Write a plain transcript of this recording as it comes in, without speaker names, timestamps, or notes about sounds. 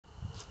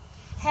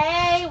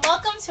and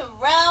welcome to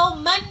Rel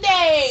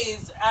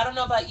Mondays. I don't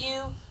know about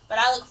you, but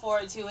I look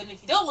forward to it. And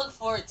if you don't look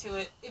forward to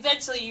it,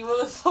 eventually you will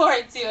look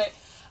forward to it.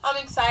 I'm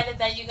excited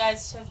that you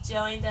guys have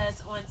joined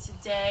us on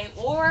today.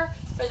 Or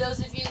for those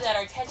of you that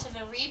are catching the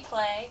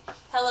replay,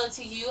 hello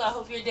to you. I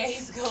hope your day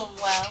is going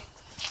well.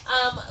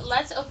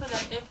 Let's open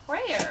up in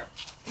prayer.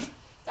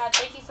 God,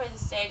 thank you for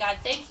this day. God,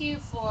 thank you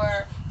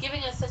for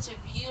giving us such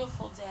a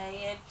beautiful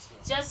day and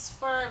just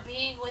for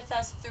being with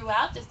us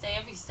throughout this day,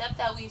 every step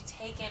that we've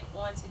taken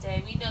on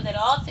today. We know that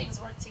all things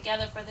work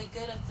together for the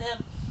good of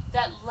them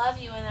that love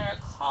you and that are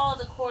called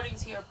according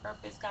to your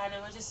purpose, God.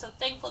 And we're just so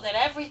thankful that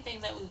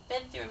everything that we've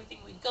been through, everything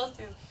we go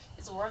through,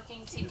 is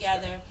working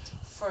together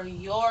for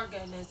your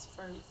goodness,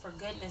 for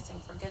goodness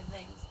and for good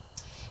things.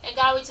 And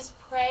God, we just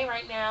pray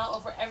right now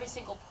over every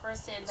single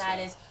person that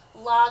is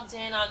logged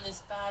in on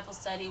this Bible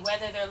study,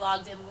 whether they're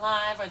logged in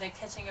live or they're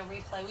catching a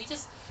replay. We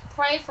just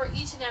pray for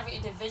each and every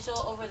individual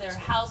over their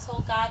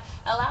household, God.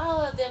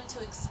 Allow them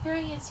to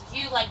experience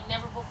you like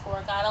never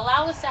before, God.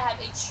 Allow us to have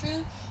a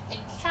true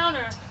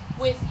encounter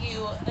with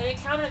you, an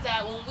encounter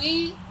that when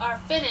we are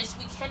finished,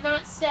 we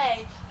cannot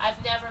say,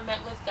 I've never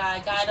met with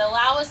God. God,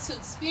 allow us to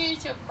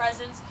experience your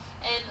presence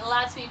and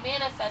allow it to be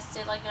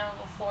manifested like never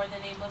before in the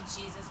name of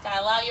Jesus.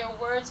 God, allow your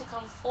word to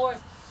come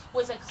forth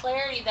with a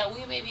clarity that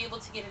we may be able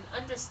to get an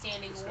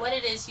understanding of what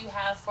it is you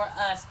have for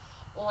us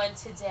on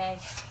today.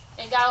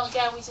 And God,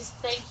 again, we just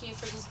thank you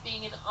for just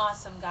being an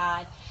awesome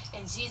God.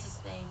 In Jesus'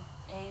 name,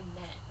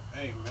 amen.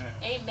 Amen.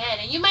 Amen.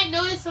 And you might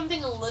notice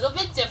something a little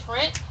bit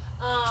different.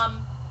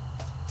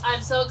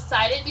 I'm so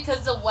excited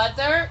because the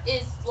weather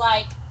is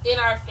like in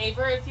our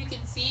favor. If you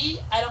can see,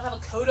 I don't have a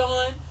coat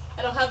on.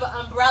 I don't have an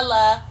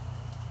umbrella.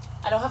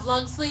 I don't have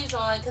long sleeves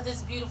on because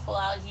it's beautiful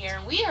out here.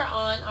 And we are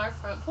on our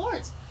front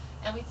porch.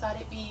 And we thought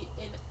it'd be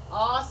an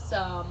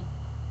awesome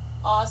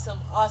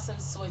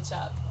switch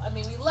up. I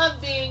mean, we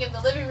love being in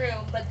the living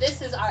room, but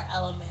this is our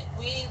element.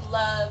 We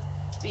love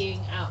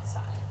being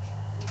outside.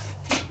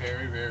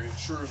 Very, very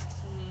true.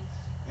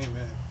 Mm-hmm.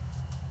 Amen.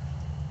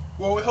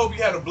 Well, we hope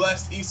you had a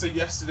blessed Easter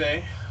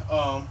yesterday.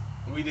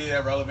 We did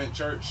at Relevant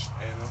Church,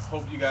 and I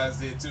hope you guys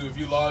did too. If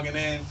you're logging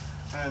in,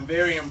 I'm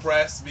very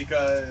impressed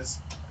because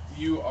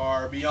you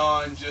are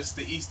beyond just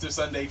the Easter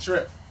Sunday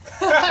trip.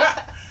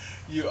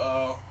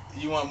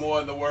 You want more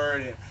of the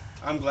Word, and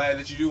I'm glad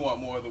that you do want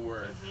more of the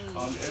Word.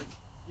 Mm-hmm. If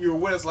you were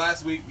with us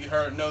last week, you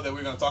know that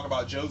we're going to talk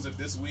about Joseph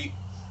this week.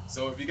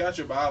 So if you got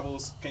your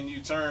Bibles, can you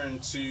turn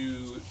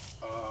to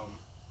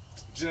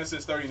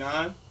Genesis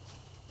 39?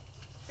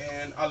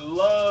 And I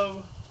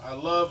love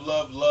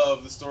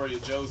the story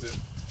of Joseph.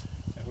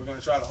 And we're going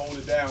to try to hold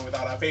it down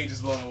without our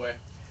pages blowing away.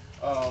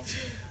 Um,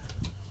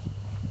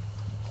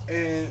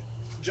 and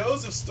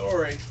Joseph's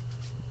story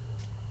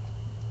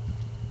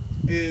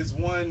is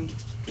one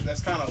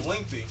that's kind of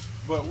lengthy,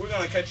 but we're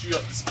going to catch you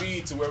up to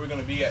speed to where we're going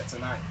to be at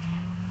tonight.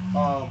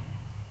 Um,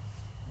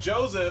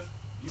 Joseph,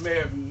 you may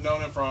have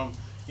known him from,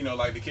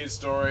 like the kids'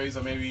 stories,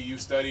 or maybe you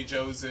studied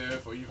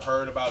Joseph, or you've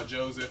heard about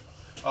Joseph,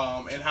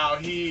 and how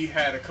he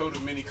had a coat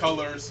of many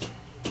colors,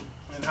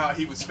 and how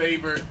he was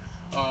favored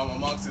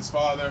amongst his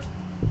father.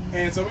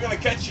 And so we're going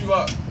to catch you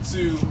up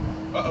to,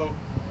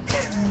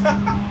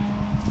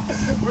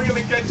 we're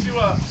going to catch you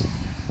up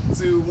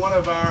to one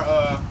of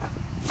our,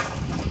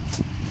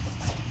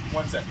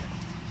 one second.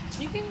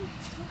 You can.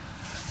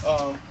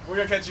 We're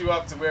going to catch you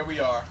up to where we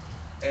are.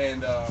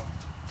 And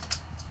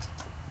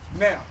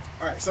now,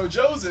 all right, so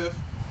Joseph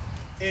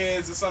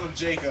is the son of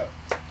Jacob.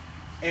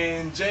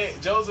 And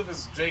Joseph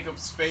is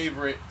Jacob's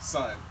favorite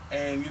son.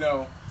 And,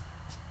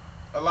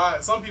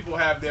 some people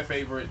have their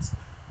favorites,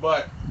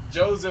 but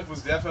Joseph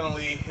was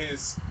definitely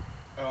his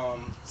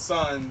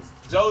son.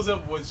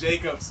 Joseph was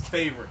Jacob's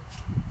favorite.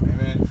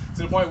 Amen.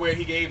 To the point where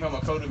he gave him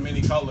a coat of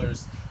many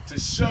colors to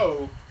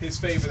show his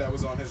favor that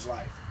was on his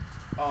life.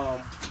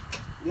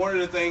 One of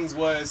the things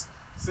was,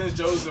 since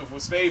Joseph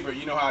was favored,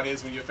 you know how it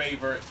is when you're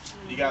favored,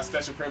 you got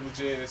special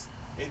privileges.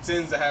 It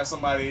tends to have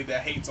somebody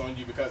that hates on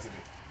you because of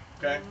it.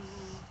 Okay?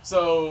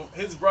 So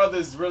his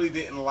brothers really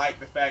didn't like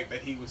the fact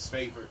that he was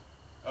favored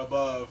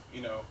above,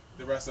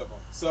 the rest of them.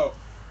 So,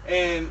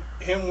 and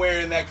him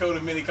wearing that coat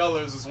of many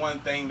colors was one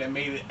thing that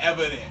made it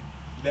evident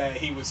that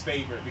he was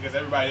favored because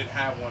everybody didn't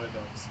have one of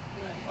those.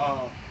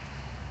 Right.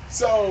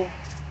 So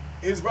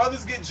his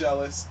brothers get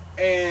jealous,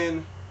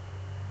 and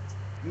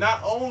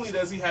not only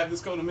does he have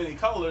this coat of many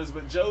colors,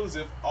 but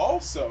Joseph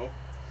also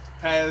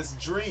has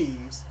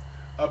dreams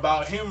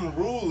about him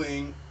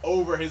ruling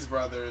over his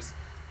brothers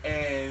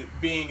and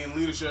being in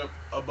leadership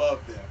above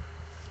them.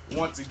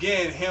 Once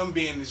again, him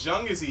being as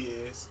young as he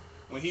is,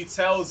 when he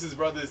tells his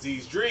brothers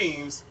these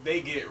dreams, they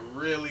get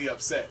really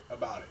upset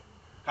about it.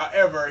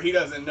 However, he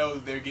doesn't know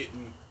that they're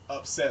getting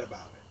upset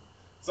about it.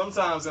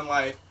 Sometimes in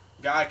life,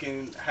 God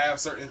can have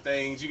certain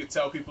things. You can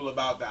tell people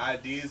about the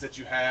ideas that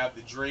you have,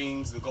 the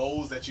dreams, the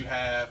goals that you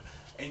have,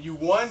 and you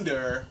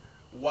wonder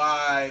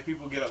why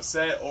people get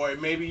upset, or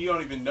maybe you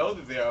don't even know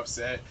that they're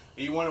upset,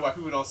 and you wonder why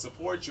people don't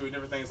support you and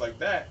different things like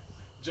that.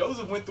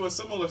 Joseph went through a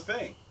similar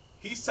thing.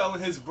 He's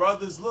telling his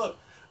brothers, look,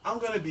 I'm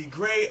going to be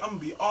great, I'm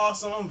going to be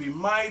awesome, I'm going to be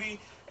mighty,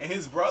 and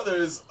his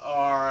brothers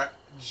are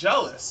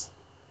jealous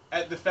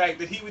at the fact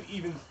that he would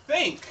even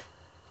think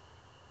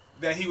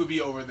that he would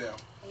be over them.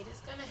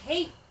 Haters gonna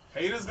hate.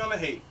 Haters gonna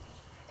hate.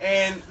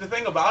 And the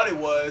thing about it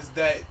was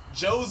that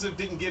Joseph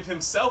didn't give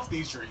himself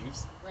these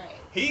dreams. Right.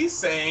 He's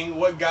saying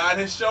what God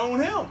has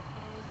shown him.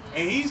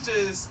 And Mm-hmm.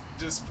 he's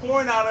just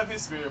pouring out of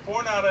his spirit,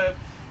 pouring out of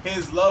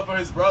his love for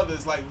his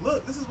brothers. Like,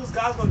 look, this is what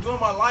God's gonna do in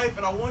my life,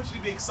 and I want you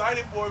to be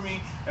excited for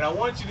me, and I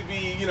want you to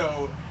be,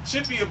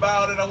 chippy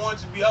about it. I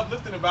want you to be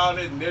uplifting about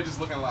it. And they're just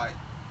looking like,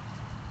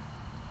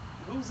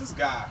 who's this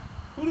guy?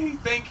 Who do he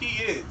think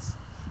he is?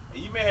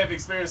 And you may have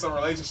experienced some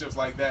relationships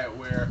like that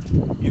where,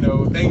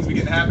 things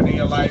begin to happen in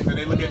your life, and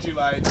they look at you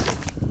like,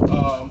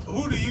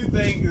 who do you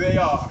think they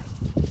are?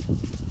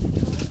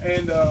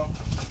 And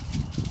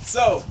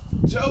so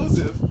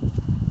Joseph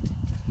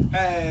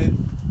had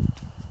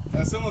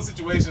a similar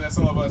situation that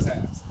some of us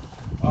have.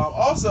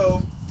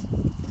 Also,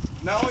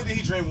 not only did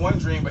he dream one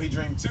dream, but he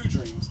dreamed two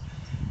dreams.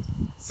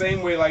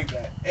 Same way like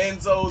that.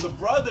 And so the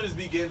brothers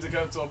begin to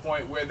come to a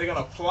point where they're going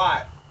to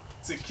plot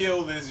to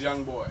kill this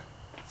young boy,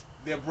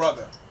 their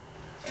brother.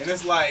 And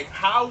it's like,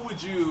 how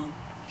would you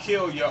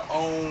kill your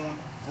own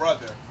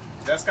brother?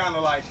 That's kind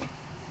of like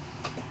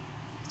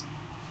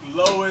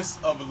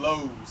lowest of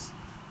lows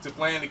to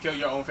plan to kill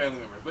your own family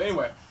member. But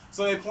anyway,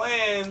 so they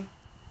plan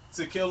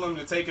to kill him,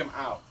 to take him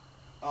out.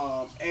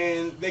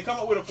 And they come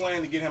up with a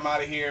plan to get him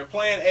out of here.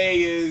 Plan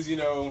A is,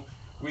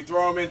 we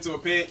throw him into a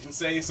pit and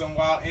say some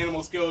wild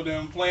animals killed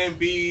him. Plan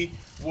B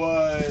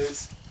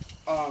was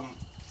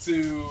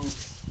to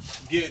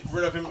get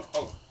rid of him.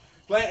 Oh,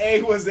 Plan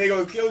A was they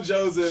gonna kill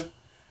Joseph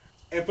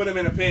and put him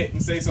in a pit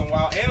and say some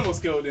wild animals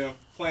killed him.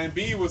 Plan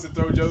B was to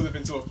throw Joseph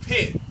into a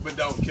pit but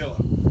don't kill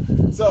him.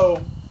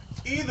 So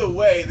either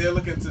way, they're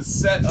looking to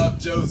set up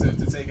Joseph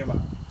to take him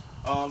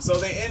out. So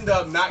they end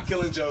up not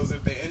killing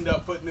Joseph. They end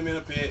up putting him in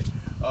a pit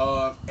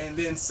and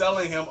then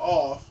selling him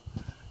off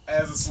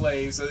as a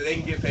slave so that they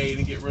can get paid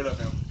and get rid of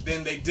him.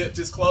 Then they dipped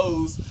his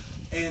clothes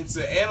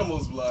into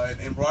animal's blood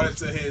and brought it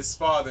to his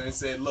father and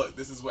said, look,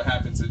 this is what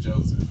happened to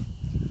Joseph.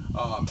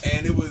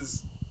 And it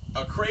was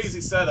a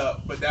crazy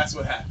setup, but that's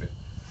what happened.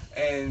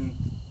 And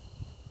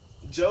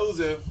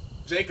Joseph,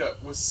 Jacob,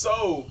 was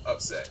so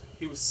upset.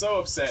 He was so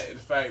upset at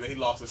the fact that he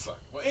lost his son.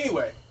 Well,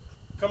 anyway,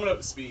 coming up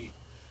to speed,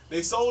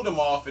 they sold him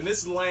off, and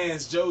this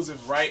lands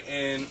Joseph right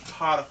in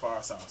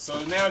Potiphar's house.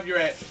 So now if you're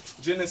at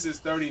Genesis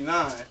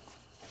 39,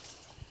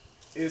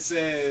 it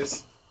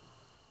says,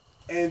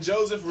 and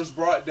Joseph was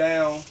brought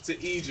down to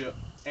Egypt,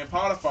 and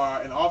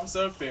Potiphar, an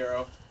officer of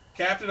Pharaoh,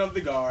 captain of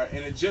the guard,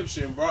 an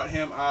Egyptian, brought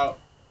him out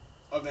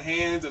of the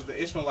hands of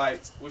the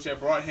Ishmaelites, which had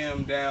brought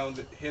him down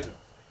hither.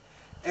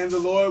 And the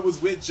Lord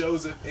was with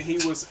Joseph, and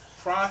he was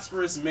a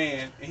prosperous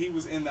man, and he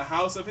was in the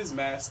house of his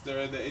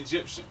master, the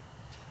Egyptian.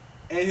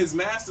 And his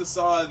master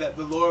saw that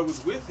the Lord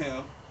was with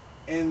him,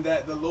 and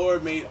that the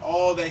Lord made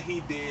all that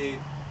he did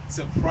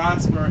to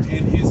prosper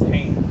in his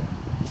hand.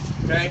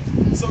 Okay?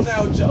 So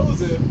now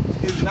Joseph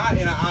is not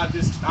in an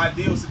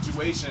ideal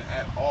situation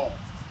at all.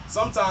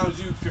 Sometimes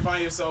you can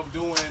find yourself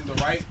doing the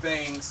right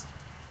things.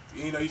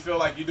 You feel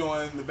like you're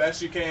doing the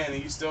best you can,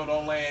 and you still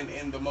don't land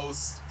in the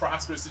most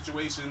prosperous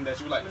situation that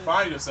you would like to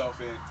find yourself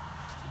in.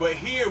 But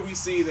here we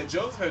see that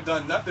Joseph had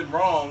done nothing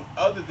wrong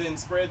other than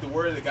spread the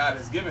word that God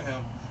has given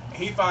him.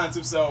 And he finds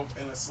himself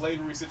in a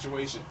slavery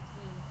situation.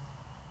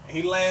 And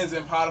he lands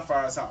in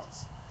Potiphar's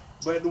house.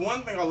 But the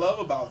one thing I love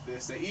about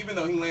this, that even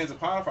though he lands in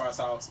Potiphar's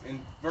house,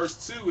 in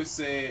verse 2 it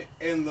said,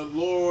 and the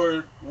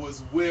Lord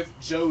was with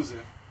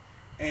Joseph,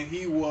 and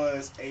he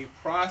was a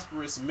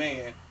prosperous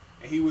man,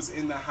 and he was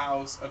in the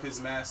house of his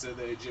master,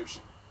 the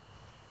Egyptian.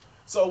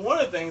 So one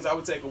of the things I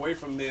would take away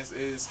from this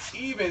is,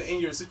 even in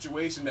your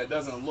situation that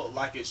doesn't look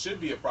like it should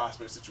be a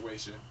prosperous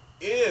situation,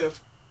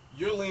 if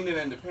you're leaning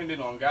and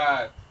dependent on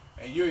God,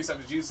 and you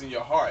accepted Jesus in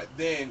your heart,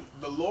 then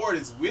the Lord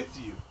is with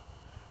you.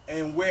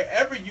 And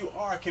wherever you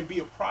are can be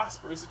a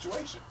prosperous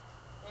situation.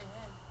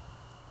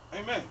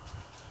 Amen. Amen.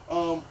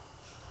 Um,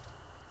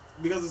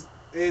 because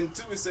in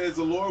 2 it says,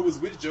 the Lord was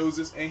with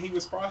Joseph, and he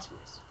was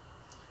prosperous.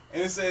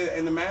 And it said,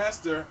 and the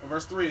master, in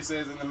verse 3 it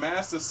says, and the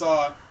master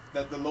saw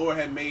that the Lord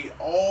had made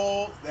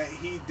all that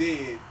he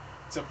did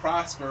to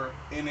prosper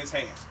in his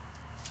hand.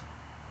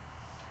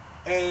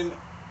 And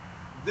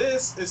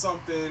this is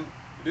something,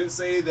 it didn't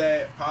say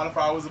that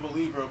Potiphar was a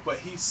believer, but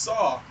he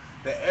saw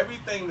that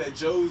everything that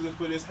Joseph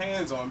put his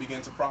hands on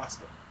began to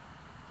prosper.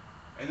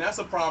 And that's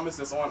a promise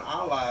that's on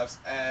our lives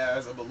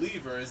as a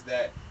believer, is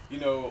that,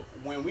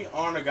 when we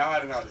honor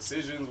God in our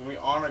decisions, when we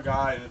honor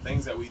God in the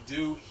things that we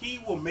do, he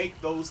will make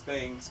those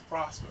things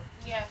prosper.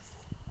 Yes.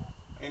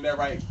 Ain't that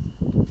right?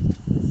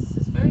 This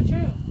is very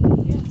true.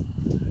 Yes.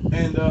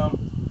 And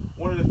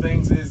one of the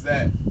things is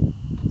that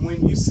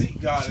when you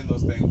seek God in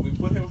those things, we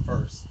put him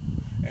first,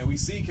 and we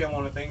seek him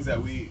on the things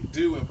that we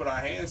do and put our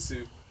hands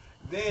to,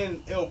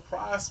 then it'll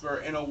prosper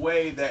in a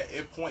way that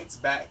it points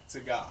back to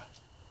God.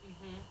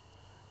 Mm-hmm.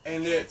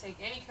 And you can't take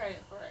any credit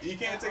for it. You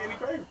can't take any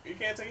credit. You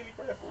can't take any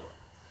credit for it.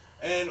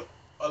 And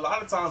a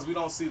lot of times we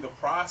don't see the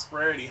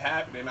prosperity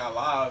happen in our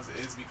lives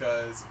is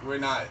because we're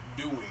not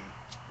doing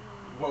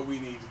what we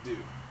need to do.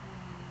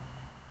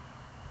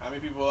 How many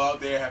people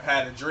out there have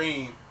had a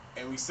dream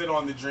and we sit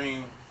on the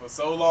dream for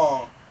so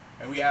long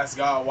and we ask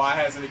God, why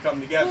hasn't it come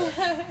together?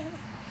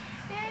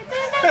 Yeah,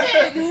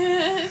 do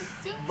nothing.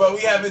 Do But we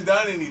anything. haven't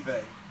done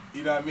anything.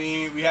 You know what I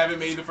mean? We haven't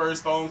made the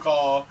first phone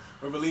call.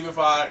 We're believing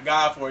for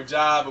God for a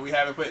job, but we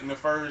haven't put in the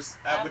first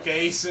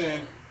application.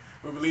 Application.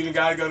 We're believing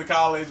God to go to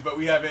college, but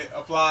we haven't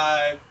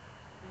applied.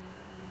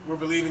 We're Mhm.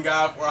 believing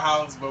God for a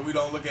house, but we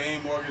don't look at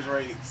any mortgage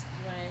rates.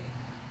 Right.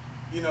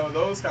 You know,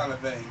 those kind of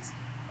things.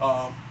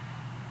 Um,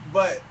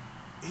 but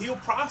He'll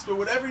prosper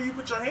whatever you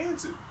put your hand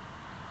to.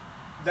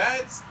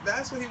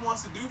 That's what He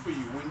wants to do for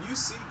you. When you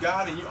seek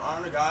God and you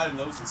honor God in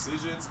those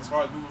decisions as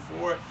far as moving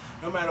forward,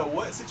 no matter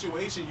what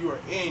situation you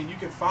are in, you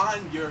can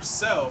find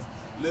yourself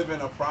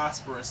living a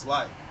prosperous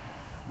life.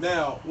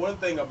 Now, one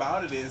thing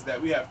about it is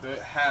that we have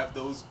to have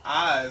those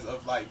eyes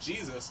of like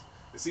Jesus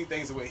to see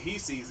things the way He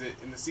sees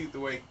it, and to see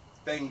things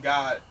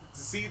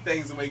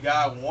the way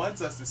God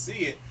wants us to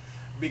see it.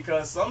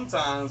 Because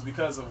sometimes,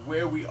 because of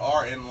where we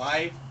are in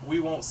life, we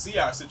won't see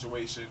our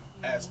situation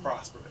as Mhm.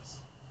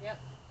 prosperous. Yep.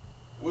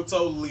 We'll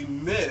totally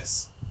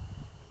miss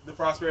the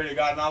prosperity of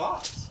God in our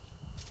lives.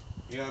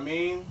 You know what I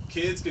mean?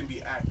 Kids can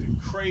be acting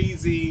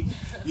crazy.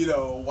 You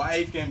know,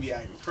 wife can be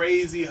acting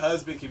crazy.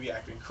 Husband can be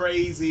acting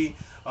crazy.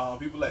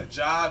 People at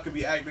job can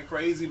be acting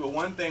crazy. But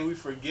one thing we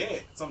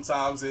forget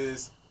sometimes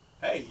is,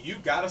 hey, you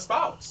got a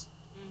spouse.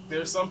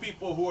 There's Mhm. some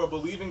people who are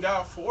believing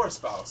God for a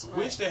spouse, Right.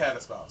 wish they had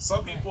a spouse.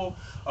 Some Right. people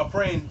are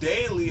praying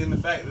daily in the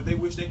fact that they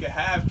wish they could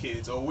have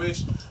kids, or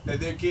wish that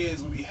their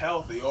kids would be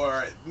healthy,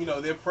 or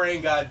they're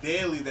praying God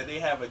daily that they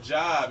have a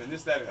job and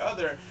this, that, and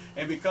other.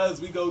 And Mhm. because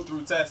we go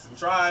through tests and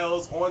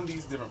trials on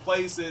these different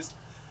places,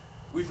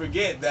 we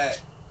forget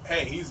that,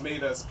 hey, He's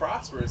made us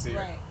prosperous here.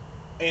 Right.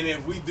 And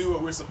if we do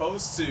what we're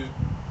supposed to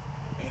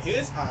in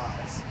His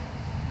eyes,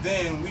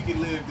 then we can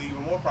live the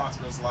even more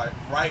prosperous life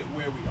right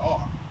where we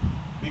are.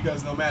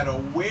 Because no matter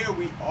where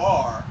we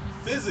are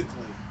Mhm.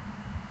 physically,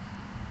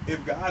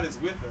 if God is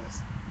with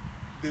us,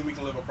 then we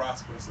can live a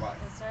prosperous life.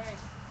 That's right.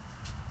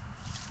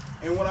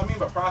 And what I mean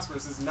by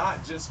prosperous is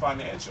not just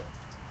financial,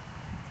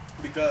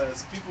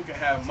 because people can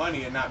have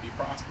money and not be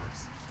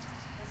prosperous.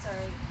 That's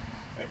right.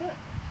 Okay.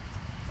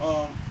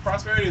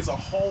 Prosperity is a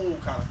whole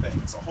kind of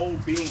thing. It's a whole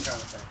being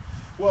kind of thing.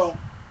 Well,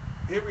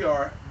 here we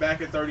are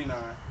back at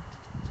 39.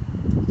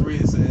 3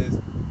 it says,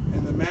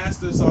 and the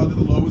master saw that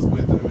the Lord was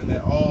with him, and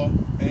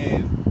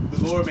the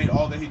Lord made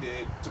all that he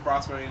did to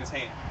prosper in his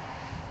hand.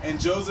 And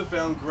Joseph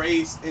found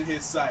grace in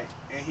his sight,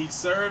 and he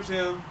served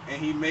him,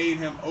 and he made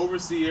him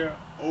overseer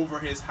over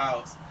his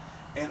house,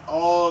 and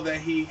all that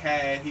he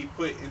had he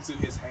put into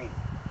his hand.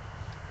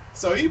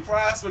 So he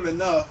prospered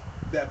enough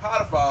that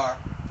Potiphar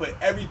put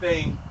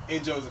everything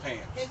in Joseph's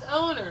hands. His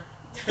owner.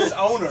 His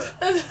owner.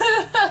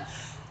 I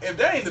If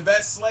that ain't the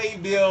best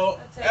slave deal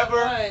tell you ever,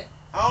 what.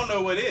 I don't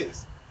know what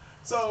is.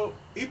 So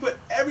he put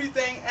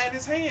everything at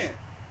his hand.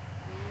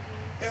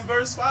 Mhm. In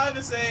verse 5,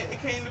 it said, it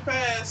came to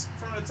pass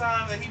from the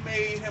time that he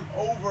made him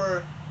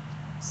overseer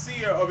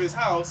of his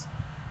house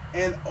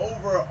and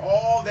over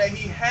all that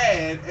he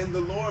had, and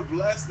the Lord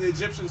blessed the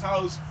Egyptian's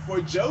house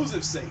for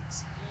Joseph's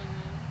sakes.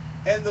 Mhm.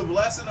 And the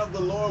blessing of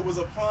the Lord was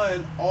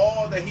upon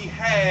all that he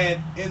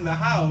had in the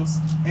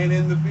house and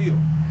in the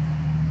field.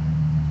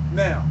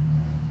 Now,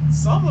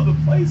 some of the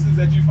places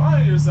that you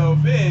find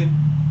yourself in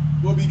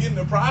will begin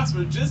to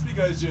prosper just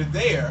because you're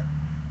there.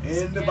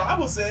 And the Yeah.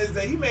 Bible says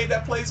that he made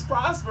that place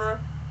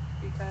prosper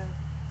Because.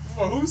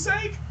 for whose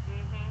sake?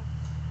 Mhm.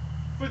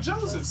 For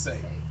Joseph's Joseph's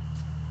sake. sake.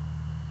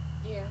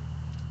 Yeah.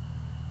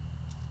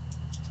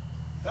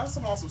 That's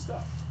some awesome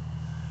stuff.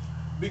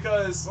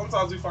 Because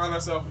sometimes we find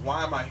ourselves,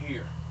 why am I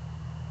here?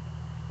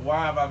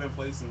 Why have I been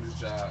placed in this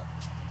job?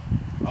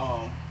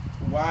 Um,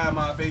 why am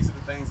I facing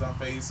the things I'm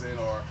facing?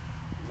 Or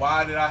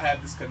why did I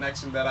have this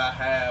connection that I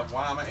have?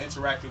 Why am I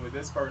interacting with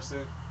this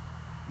person?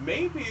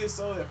 Maybe it's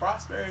so that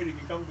prosperity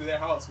can come to their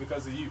house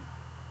because of you.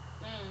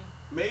 Mm.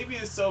 Maybe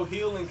it's so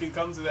healing can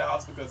come to their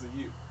house because of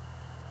you.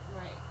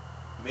 Right.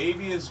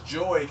 Maybe it's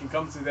joy can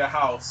come to their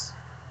house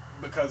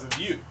because of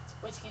you.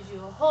 Which gives you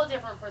a whole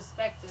different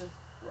perspective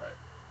Right.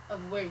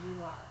 of where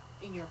you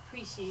are in your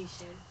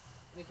appreciation,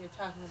 like you're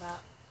talking about,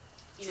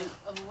 True.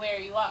 of where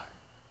you are.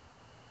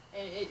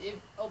 And it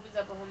opens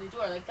up a whole new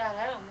door. Like, God,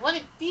 I don't want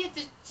to be at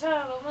this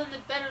job. I want a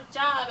better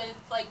job. And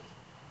it's like,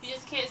 you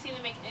just can't seem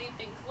to make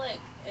anything click.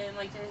 And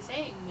like you're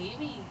saying,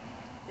 maybe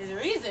there's a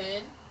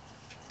reason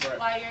Right.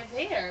 why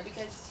you're there.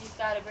 Because you've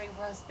got to bring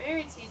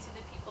prosperity to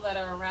the people that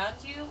are around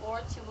you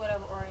or to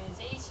whatever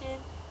organization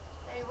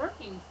that you're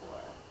working for.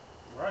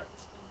 Right.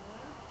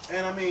 Mm-hmm.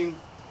 And I mean,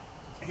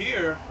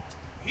 here,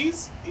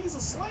 he's a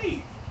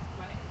slave.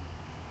 Right.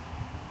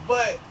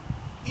 But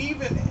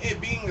even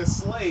it being a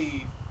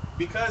slave,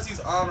 because he's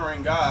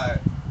honoring God,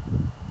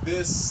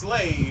 this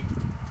slave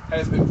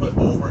has been put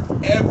over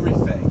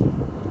everything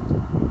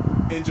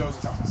in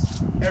Joseph's house.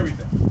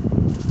 Everything.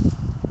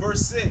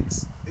 Verse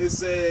 6, it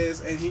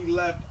says, and he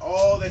left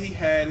all that he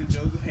had in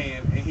Joseph's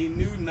hand, and he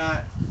knew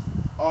not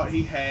aught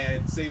he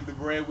had save the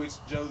bread which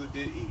Joseph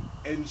did eat.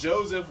 And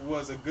Joseph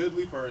was a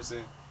goodly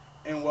person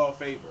and well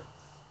favored.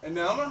 And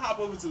now I'm gonna hop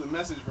over to the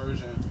message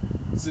version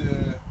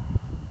to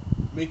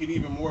make it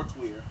even more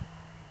clear.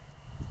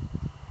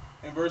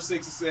 In verse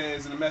 6 it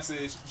says in the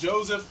message,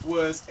 Joseph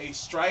was a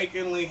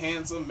strikingly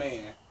handsome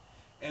man,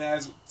 and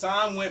as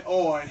time went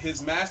on,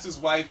 his master's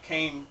wife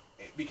became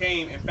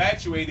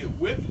infatuated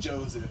with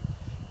Joseph,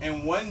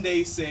 and one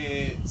day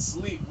said,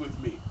 "Sleep with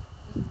me."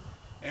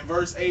 In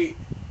verse 8,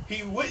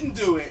 he wouldn't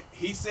do it.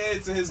 He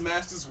said to his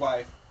master's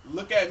wife,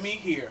 "Look at me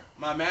here.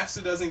 My master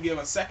doesn't give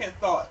a second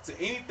thought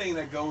to anything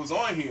that goes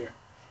on here.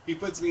 He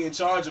puts me in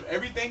charge of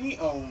everything he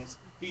owns.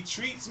 He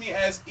treats me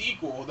as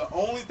equal. The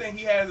only thing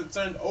he hasn't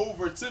turned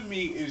over to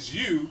me is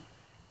you,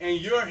 and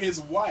you're his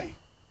wife.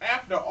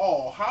 After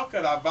all, how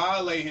could I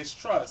violate his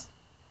trust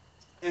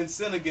and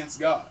sin against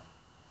God?"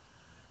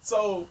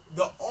 So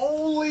the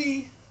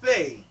only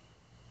thing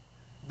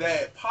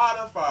that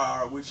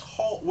Potiphar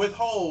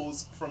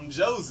withholds from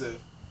Joseph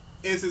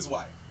is his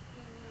wife.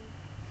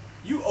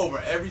 You over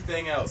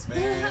everything else,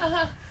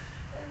 man.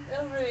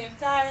 Over the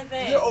entire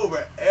thing. You're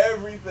over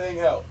everything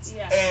else.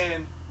 Yeah.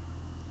 And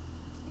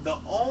the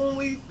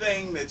only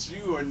thing that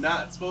you are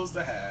not supposed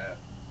to have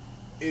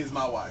is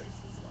my wife.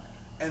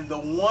 And the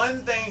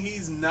one thing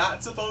he's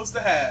not supposed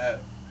to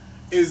have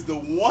is the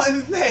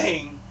one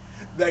thing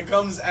that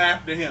comes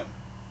after him.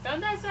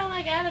 Don't that sound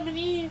like Adam and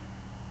Eve?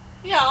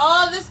 You got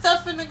all this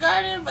stuff in the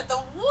garden, but the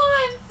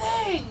one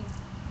thing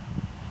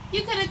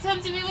you could have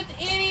tempted me with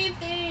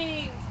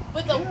anything,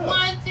 but the Yeah.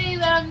 one thing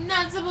that I'm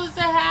not supposed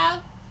to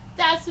have,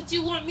 that's what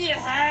you want me to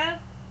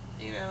have.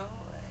 You know.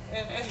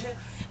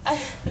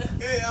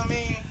 I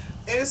mean,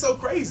 and it's so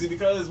crazy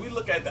because we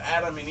look at the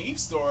Adam and Eve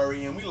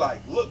story and we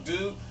like, look,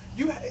 dude,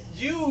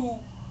 you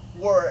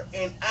were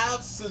in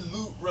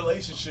absolute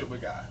relationship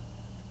with God.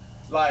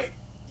 Like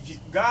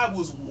God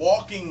was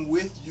walking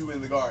with you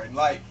in the garden.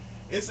 Like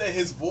it said,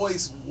 His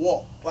voice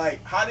walked.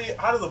 Like how did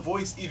the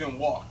voice even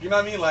walk? You know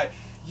what I mean? Like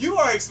you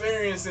are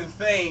experiencing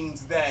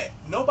things that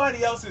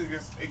nobody else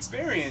has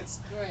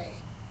experienced. Right.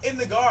 In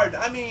the garden,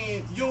 I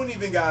mean, you don't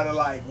even gotta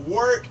like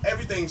work.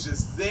 Everything's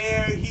just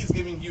there. He's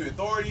giving you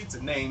authority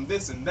to name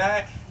this and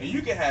that, and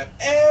you can have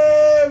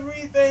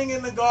everything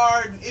in the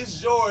garden. It's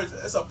yours.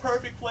 It's a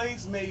perfect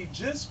place made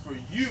just for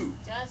you.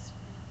 Just.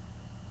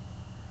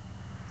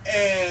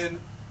 And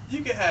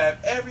you can have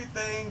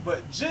everything,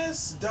 but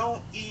just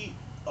don't eat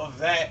of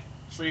that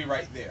tree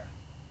right there.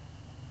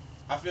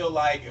 I feel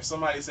like if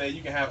somebody said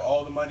you can have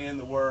all the money in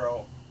the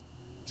world,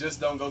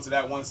 just don't go to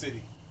that one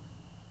city,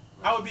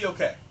 I would be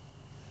okay.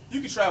 You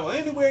can travel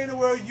anywhere in the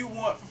world you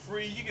want for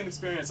free. You can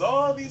experience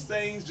all these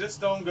things. Just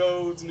don't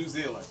go to New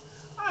Zealand.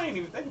 I ain't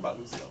even think about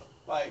New Zealand.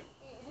 Like,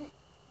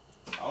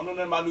 I don't know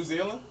nothing about New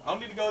Zealand. I don't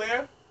need to go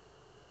there.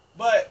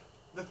 But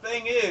the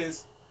thing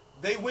is,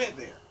 they went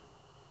there.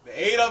 They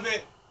ate of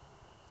it,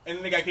 and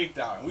then they got kicked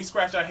out. And we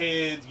scratch our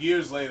heads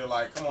years later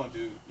like, come on,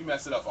 dude. You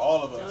messed it up for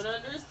all of us.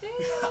 Don't understand.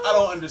 I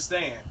don't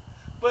understand.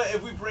 But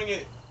if we bring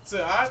it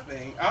to our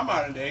thing, our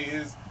modern day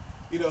is,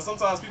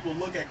 sometimes people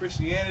look at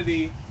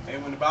Christianity,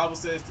 and when the Bible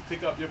says to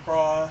pick up your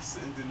cross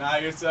and deny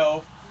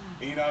yourself,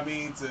 and, you know what I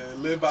mean, to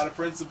live by the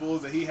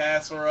principles that He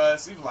has for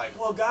us, you're like,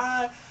 well,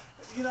 God,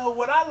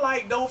 what I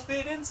like don't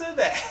fit into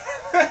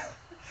that.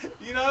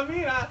 You know what I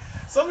mean?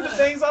 Some of the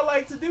things I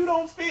like to do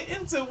don't fit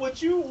into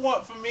what you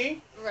want from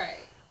me. Right.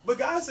 But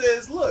God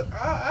says, look,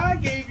 I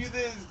gave you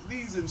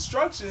these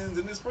instructions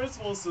and these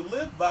principles to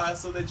live by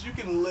so that you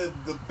can live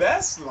the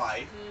best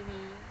life.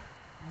 Mm-hmm.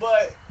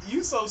 But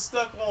you so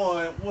stuck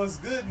on what's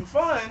good and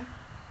fun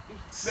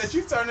that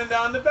you turning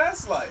down the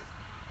best life.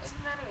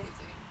 Isn't that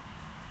amazing?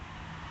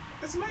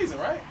 It's amazing,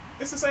 right?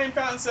 It's the same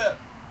concept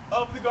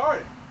of the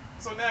garden.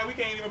 So now we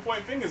can't even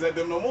point fingers at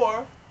them no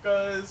more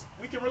because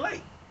we can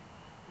relate.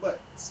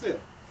 But still.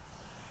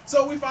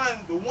 So we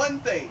find the one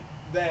thing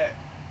that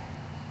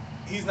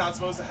he's not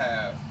supposed to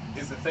have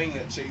is the thing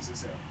that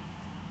chases him.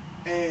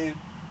 And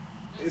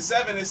in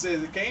 7 it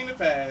says, it came to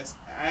pass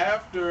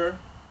after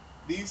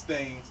these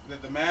things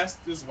that the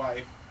master's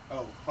wife.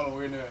 Oh,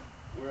 hold on,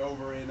 we're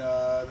over in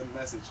the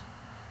message.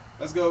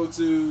 Let's go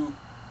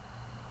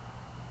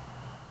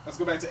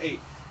back to 8.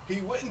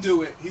 He wouldn't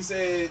do it. He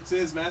said to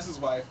his master's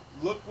wife,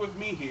 "Look with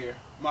me here.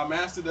 My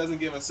master doesn't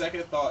give a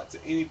second thought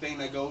to anything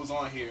that goes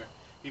on here.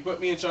 He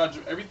put me in charge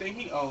of everything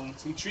he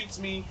owns. He treats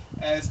me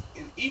as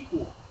an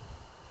equal.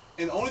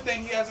 And the only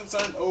thing he hasn't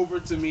turned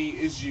over to me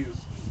is you.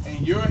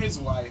 And you're his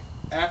wife.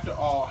 After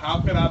all, how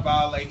could I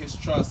violate his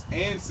trust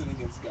and sin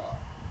against God?"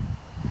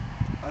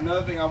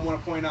 Another thing I want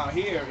to point out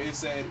here is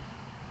that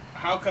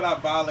how could I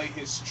violate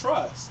his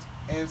trust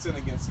and sin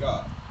against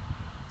God?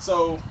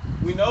 So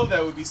we know that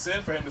it would be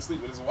sin for him to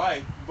sleep with his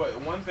wife, but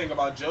one thing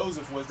about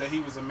Joseph was that he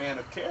was a man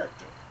of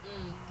character.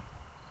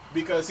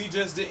 Because he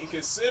just didn't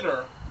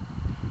consider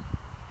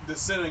the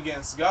sin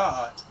against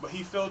God, but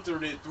he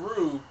filtered it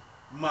through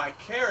my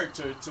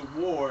character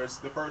towards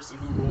the person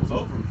who rules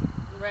over me.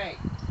 Right.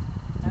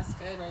 That's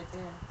good right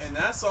there. And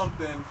that's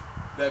something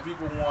that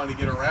people want to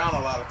get around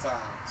a lot of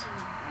times.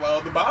 Well,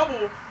 the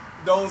Bible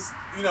don't,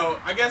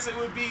 I guess it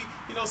would be,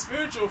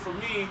 spiritual for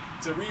me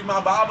to read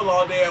my Bible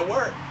all day at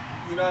work.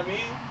 You know what I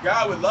mean?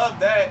 God would love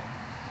that.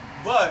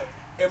 But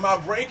Am I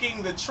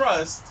breaking the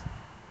trust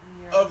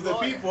You're of the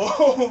lawyer. people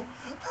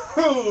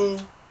who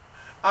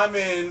I'm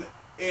in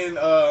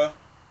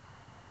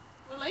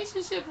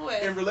Relationship in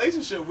with.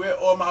 relationship with,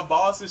 or my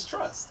boss's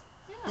trust,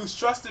 Yeah. who's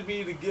trusted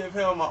me to give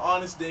him an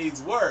honest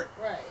day's work?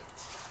 Right.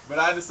 But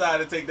I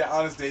decided to take that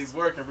honest day's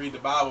work and read the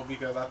Bible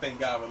because I think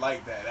God would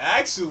like that.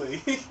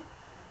 Actually,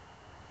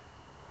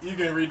 you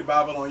can read the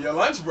Bible on your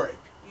lunch break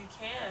You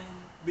can.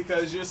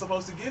 because you're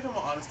supposed to give him an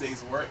honest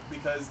day's work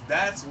because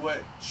that's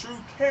what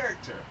true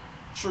character,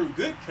 true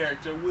good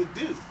character would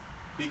do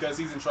because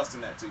he's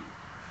entrusting that to you.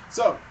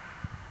 So,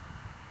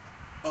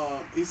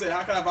 he said,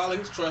 how can I violate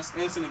his trust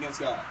and sin against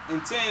God?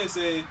 In 10, it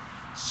said,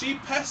 she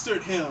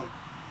pestered him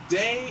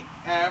day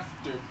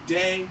after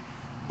day,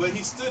 but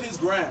he stood his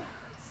ground.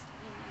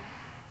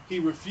 He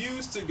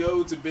refused to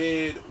go to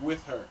bed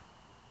with her.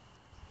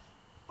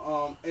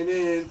 And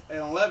then at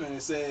 11,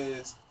 it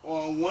says,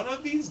 on one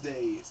of these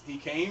days, he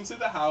came to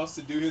the house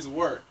to do his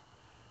work,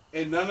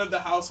 and none of the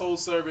household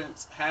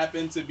servants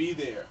happened to be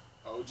there.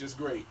 Oh, just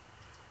great.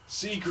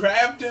 She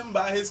grabbed him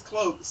by his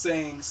cloak,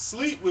 saying,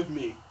 sleep with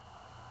me.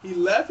 He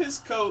left his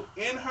coat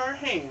in her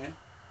hand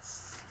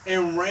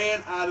and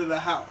ran out of the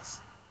house.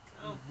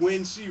 Oh.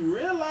 When she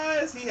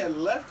realized he had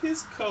left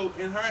his coat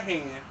in her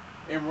hand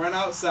and run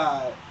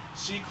outside,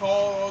 she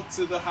called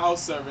to the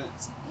house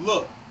servants,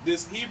 look,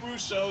 this Hebrew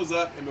shows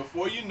up, and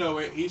before you know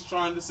it, he's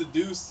trying to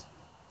seduce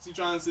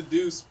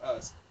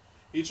us.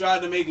 He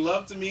tried to make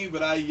love to me,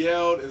 but I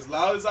yelled as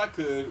loud as I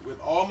could with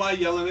all my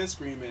yelling and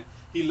screaming.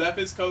 He left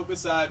his coat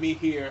beside me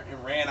here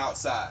and ran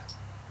outside.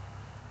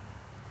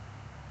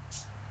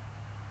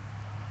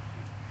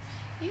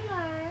 You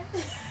lied.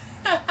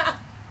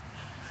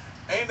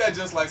 Ain't that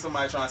just like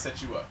somebody trying to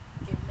set you up?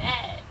 Get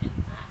mad.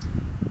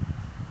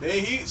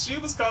 She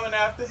was coming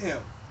after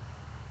him.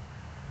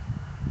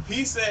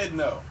 He said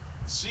no.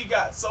 She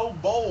got so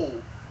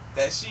bold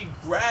that she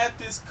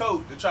grabbed his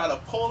coat to try to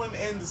pull him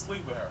in to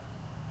sleep with her.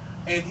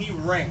 And he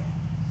ran.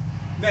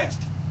 Now,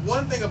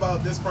 one thing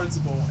about this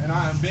principle, and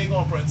I am big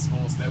on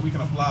principles that we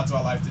can apply to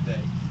our life today,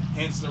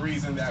 hence the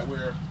reason that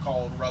we're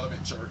called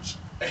Relevant Church.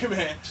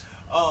 Amen.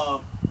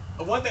 Um,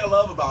 One thing I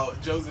love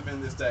about Joseph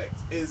in this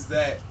text is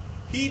that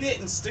he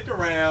didn't stick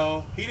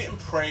around. He didn't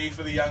pray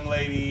for the young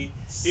lady.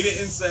 He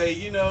didn't say,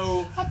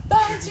 I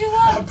bind you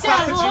I up,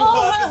 bind you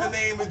up in the devil.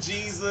 name of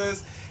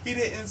Jesus. He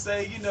didn't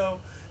say,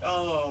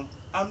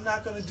 I'm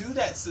not going to do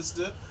that,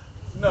 sister.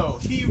 No,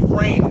 he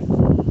ran.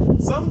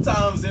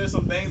 Sometimes there's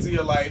some things in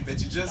your life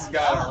that you just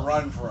Gotta gotta go.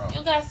 run from. You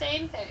don't gotta say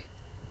anything.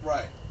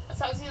 Right. I'll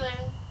talk to you later.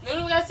 You don't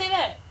even gotta say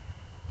that.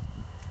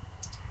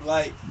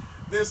 Like,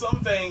 there's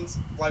some things,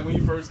 like when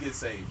you first get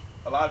saved,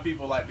 a lot of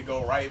people like to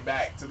go right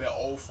back to their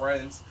old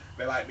friends.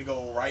 They like to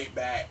go right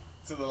back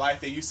to the life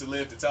they used to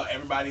live to tell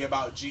everybody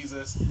about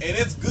Jesus. And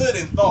it's good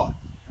in thought,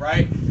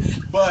 right?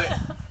 But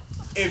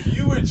if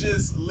you were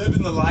just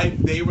living the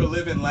life they were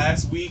living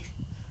last week,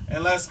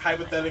 and let's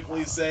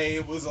hypothetically say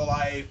it was a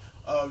life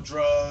of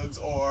drugs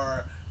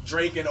or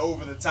drinking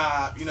over the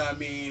top, you know what I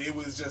mean? It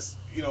was just,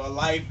 a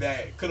life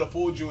that could have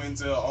pulled you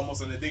into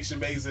almost an addiction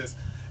basis.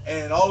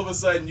 And all of a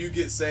sudden you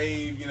get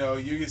saved,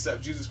 you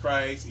accept Jesus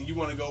Christ, and you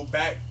want to go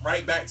back,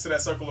 right back to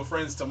that circle of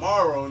friends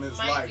tomorrow, and it's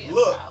Might like, be a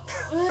look,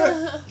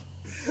 problem.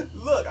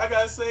 look, I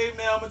got saved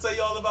now. I'm gonna tell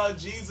you all about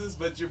Jesus,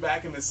 but you're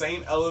back in the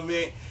same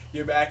element.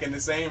 You're back in the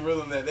same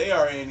rhythm that they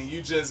are in, and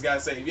you just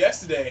got saved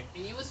yesterday.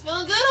 And you was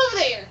feeling good over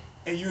there.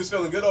 And you was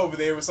feeling good over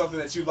there. It was something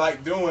that you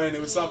liked doing.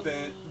 It was something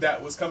Mm-hmm.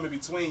 that was coming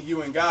between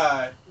you and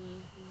God.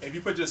 Mm-hmm. If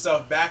you put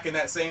yourself back in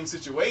that same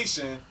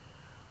situation,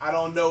 I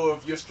don't know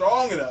if you're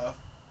strong enough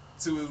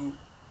to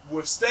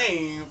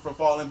withstand from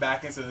falling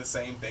back into the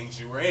same things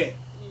you were Right.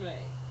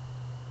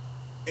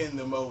 in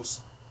the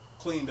most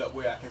cleaned up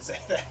way I can say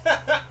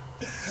that.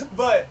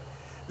 But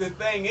the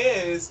thing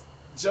is,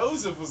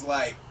 Joseph was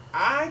like,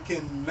 I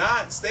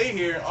cannot stay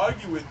here and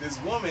argue with this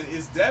woman.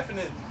 It's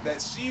definite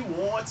that she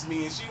wants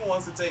me and she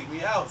wants to take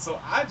me out, so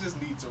I just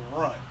need to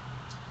run.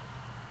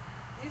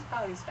 He's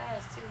probably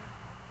fast too.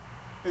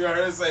 You heard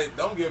her say,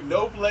 don't give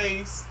no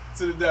place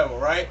to the devil,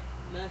 right?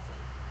 Nothing.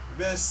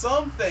 There's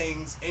some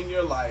things in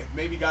your life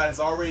maybe God has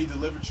already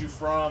delivered you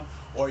from,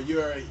 or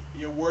you're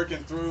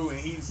working through and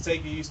he's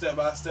taking you step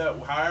by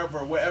step,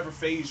 however, whatever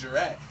phase you're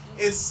at.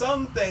 It's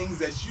some things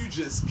that you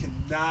just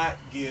cannot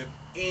give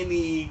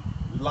any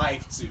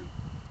life to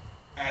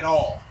at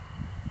all.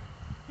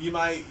 You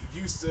might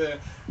used to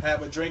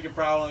have a drinking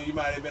problem, you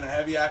might have been a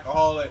heavy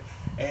alcoholic,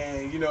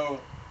 and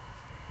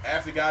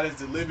after God has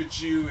delivered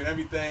you and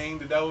everything,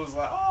 the devil's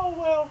like, oh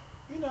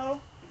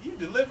well, you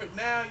delivered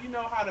now, you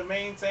know how to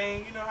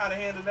maintain, you know how to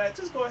handle that.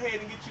 Just go ahead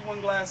and get you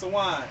one glass of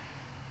wine.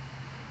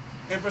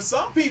 And for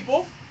Some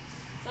people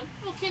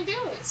can do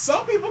it.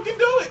 some people can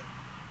do it.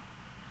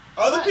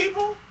 Other But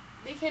people,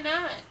 they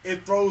cannot.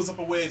 it throws up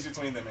a wedge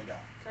between them and God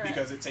Correct.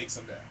 because it takes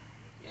them down.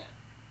 Yeah.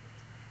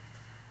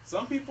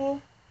 Some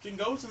people can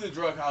go to the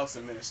drug house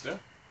and minister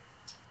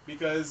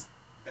because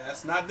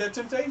that's not their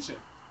temptation.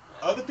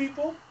 Other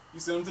people, you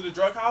send them to the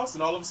drug house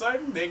and all of a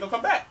sudden they ain't gonna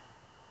come back.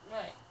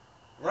 Right.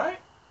 Right?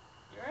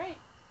 You're right.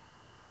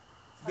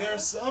 There are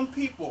some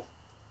people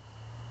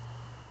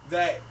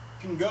that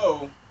can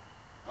go,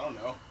 I don't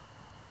know,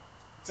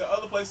 to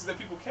other places that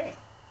people can't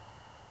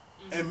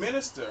and Mhm.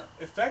 minister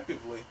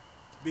effectively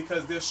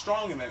because they're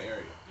strong in that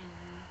area.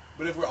 Mhm.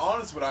 But if we're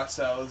honest with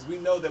ourselves, we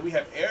know that we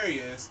have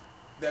areas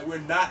that we're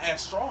not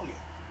as strong in.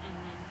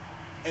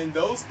 Mhm. And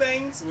those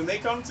things, when they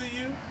come to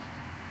you,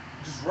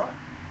 just run.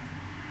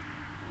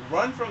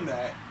 Run from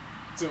that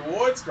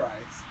towards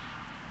Christ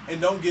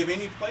and don't give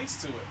any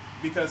place to it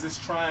because it's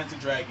trying to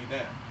drag you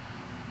down.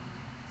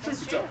 Truth That's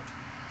be true. told.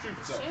 Truth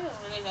be That's told. true.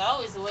 And there's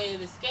always a way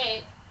of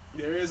escape.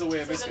 There is a way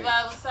of So the escape.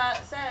 Bible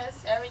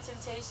says, every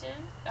temptation,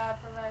 God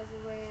provides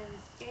a way of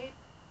escape.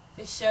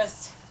 It's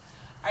just,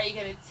 are you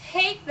going to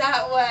take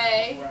that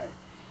way? Right.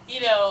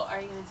 Are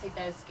you going to take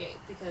that escape?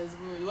 Because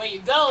where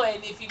you're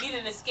going, if you need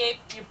an escape,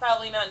 you're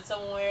probably not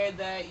somewhere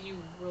that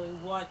you really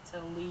want to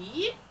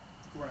leave.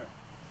 Right.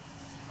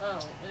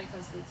 When it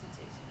comes to the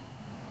temptation.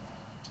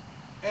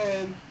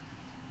 And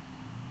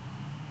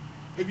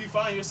if you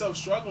find yourself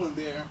struggling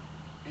there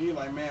and you're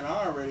like, man,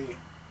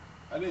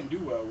 I didn't do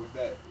well with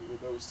that,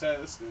 with those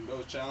tests and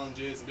those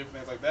challenges and different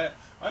things like that.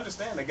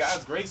 Understand that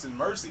God's grace and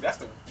mercy, that's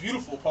the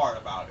beautiful part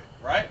about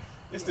it, right?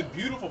 It's the Yeah.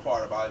 beautiful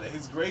part about it that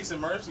His grace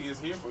and mercy is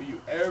here for you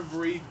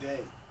every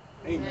day.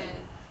 Amen.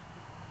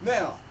 Amen.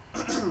 Now,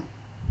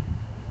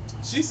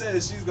 she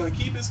says she's going to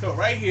keep his coat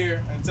right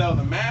here until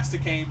the master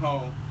came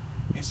home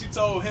and she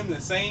told him the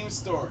same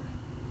story.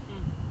 Hmm.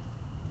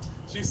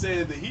 She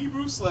said, the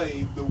Hebrew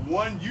slave, the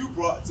one you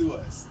brought to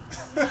us.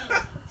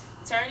 Hmm.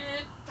 Turn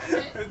it.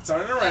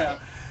 Turn Flip around.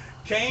 it.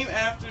 Came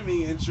after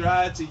me and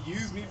tried to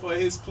use me for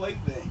his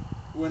plaything.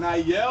 When I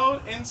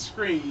yelled and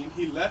screamed,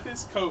 he left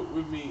his coat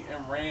with me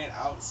and ran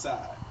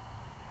outside.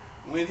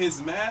 When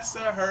his master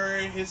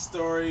heard his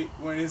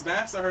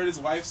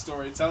wife's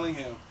story telling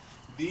him,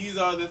 these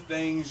are the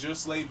things your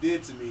slave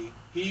did to me,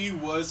 he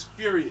was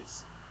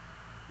furious.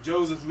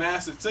 Joseph's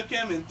master took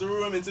him and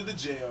threw him into the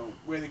jail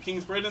where the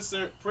king's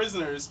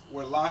prisoners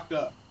were locked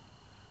up.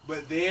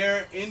 But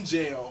there in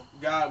jail,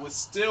 God was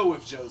still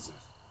with Joseph.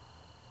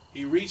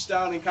 He reached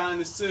out in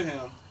kindness to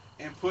him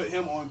and put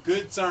him on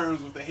good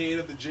terms with the head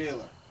of the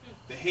jailer.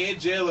 The head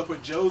jailer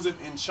put Joseph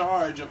in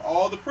charge of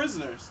all the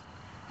prisoners.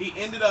 He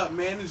ended up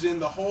managing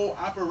the whole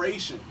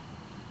operation.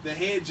 The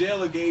head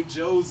jailer gave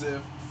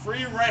Joseph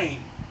free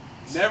reign,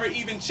 never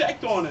even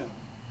checked on him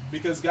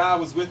because God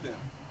was with him.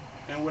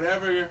 And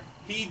whatever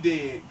he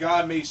did,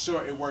 God made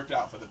sure it worked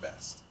out for the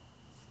best.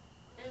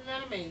 Isn't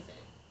that amazing?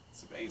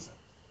 It's amazing.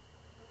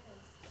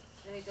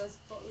 And it goes to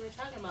what we were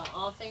talking about.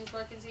 All things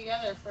working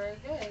together for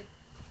good.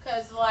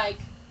 Because, like,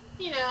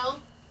 you know,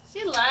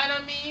 she lied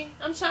on me.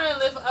 I'm trying to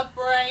live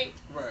upright.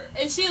 Right.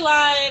 And she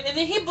lied. And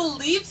then he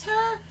believed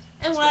her. And,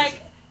 It's crazy.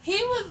 like, he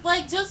was,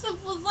 like,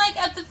 Joseph was, like,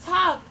 at the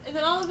top. And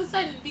then all of a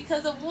sudden,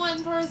 because of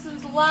one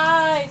person's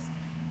lies,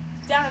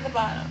 down at the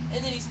bottom.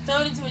 And then he's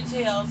thrown into a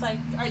jail. It's like,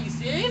 are you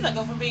serious? I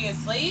go from being a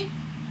slave,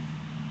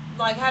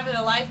 like having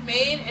a life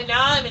made, and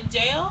now I'm in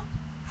jail.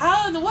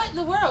 How in the what in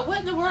the world? What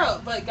in the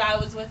world? But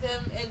God was with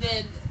him, and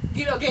then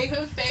gave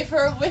him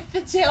favor with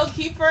the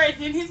jailkeeper,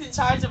 and then he's in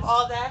charge of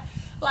all that.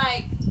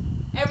 Like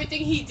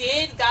everything he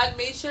did, God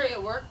made sure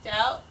it worked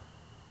out.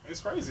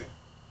 It's crazy.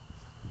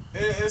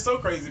 It's so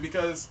crazy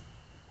because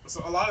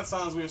a lot of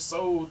times we're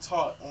so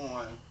taught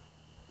on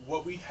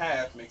what we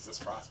have makes us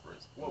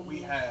prosperous. What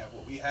we have,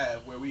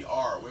 where we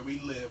are, where we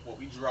live, what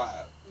we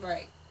drive.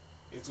 Right.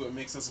 It's what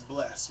makes us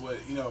blessed.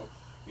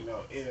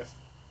 If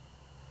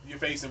you're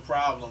facing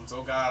problems,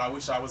 oh God, I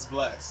wish I was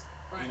blessed.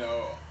 Right.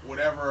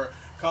 Whatever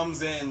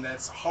comes in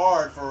that's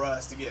hard for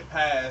us to get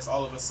past,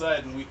 all of a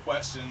sudden we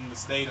question the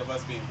state of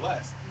us being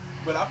blessed.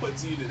 But I put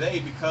to you today,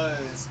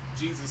 because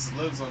Jesus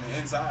lives on the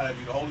inside of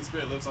you, the Holy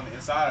Spirit lives on the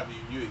inside of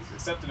you, you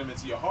accepted Him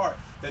into your heart,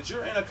 that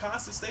you're in a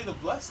constant state of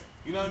blessing.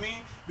 You know what I mean?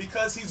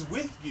 Because He's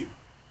with you.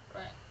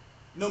 Right.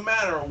 No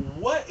matter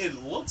what it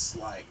looks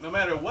like, no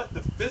matter what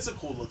the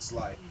physical looks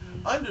like,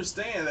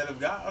 understand that if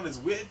God is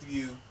with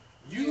you,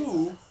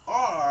 you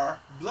are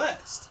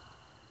blessed.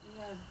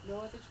 You have no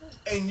other choice.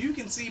 And you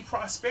can see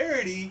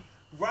prosperity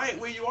right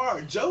where you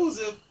are.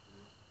 Joseph,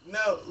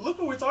 now look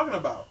what we're talking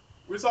about.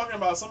 We're talking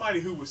about somebody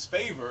who was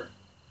favored.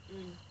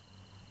 Mm.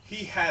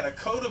 He had a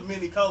coat of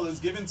many colors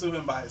given to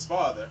him by his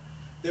father.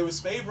 There was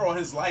favor on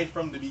his life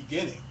from the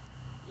beginning.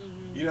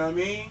 Mm-hmm. You know what I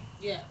mean?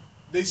 Yeah.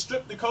 They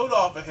stripped the coat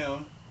off of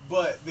him,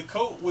 but the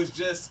coat was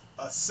just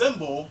a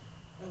symbol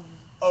Mm-hmm.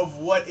 of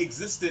what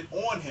existed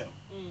on him.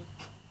 Mm.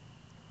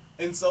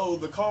 And so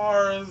the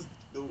cars,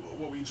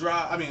 what we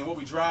drive,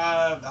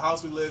 the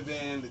house we live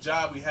in, the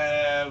job we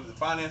have, the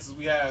finances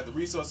we have, the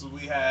resources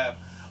we have,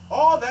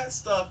 all that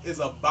stuff is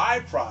a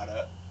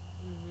byproduct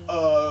Mm-hmm.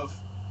 of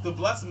the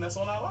blessing that's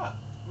on our life.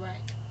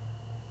 Right.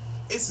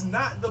 It's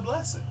not the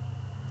blessing.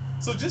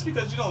 So just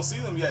because you don't see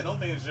them yet, don't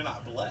think that you're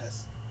not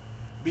blessed.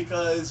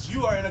 Because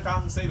you are in a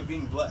constant state of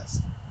being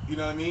blessed. You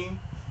know what I mean?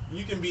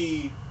 You can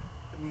be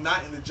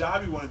not in the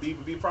job you want to be,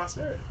 but being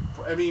prosperous.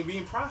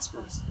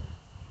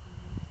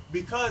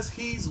 Because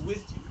He's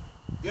with you.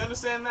 You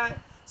understand that?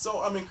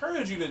 So I'm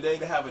encouraging you today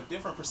to have a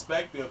different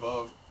perspective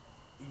of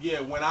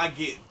yeah, when I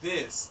get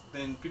this,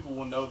 then people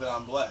will know that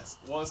I'm blessed.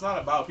 Well, it's not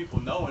about people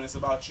knowing, it's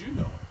about you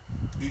knowing.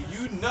 Do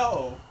you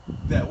know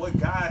that what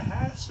God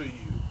has for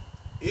you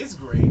is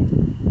great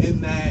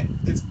and that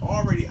it's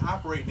already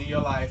operating in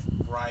your life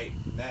right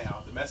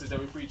now? The message that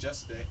we preached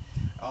yesterday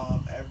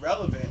at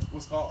Relevant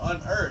was called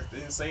Unearthed,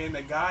 and saying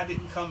that God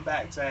didn't come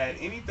back to add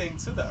anything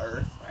to the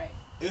earth. Right.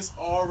 It's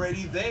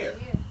already there.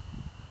 Here.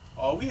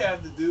 All we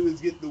have to do is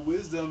get the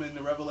wisdom and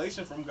the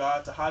revelation from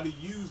God to how to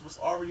use what's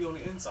already on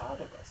the inside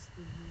of us.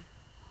 Mm-hmm.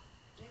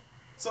 Yeah.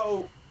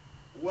 So,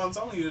 what I'm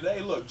telling you today,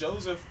 look,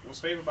 Joseph was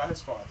favored by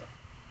his father.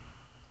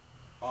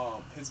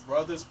 His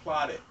brothers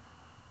plotted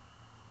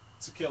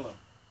to kill him.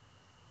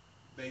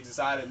 They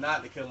decided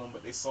not to kill him,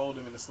 but they sold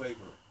him into slavery.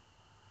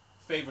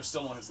 Favor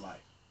still on his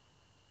life.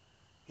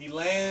 He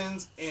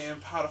lands in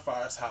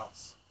Potiphar's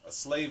house, a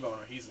slave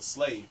owner. He's a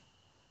slave.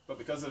 But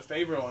because of the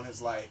favor on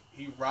his life,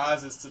 he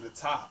rises to the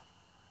top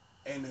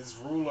and is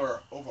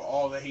ruler over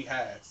all that he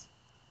has.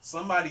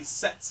 Somebody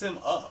sets him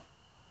up.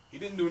 He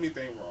didn't do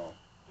anything wrong.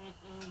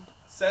 Mm-mm.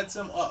 Sets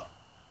him up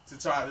to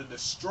try to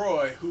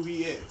destroy who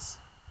he is.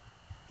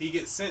 He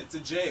gets sent to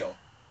jail.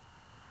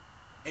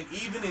 And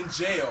even in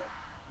jail,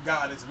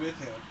 God is with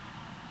him.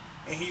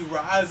 And he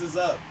rises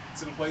up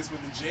to the place where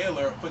the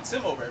jailer puts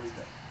him over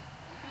everything.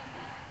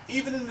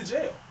 Even in the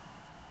jail.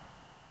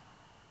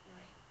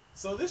 Right.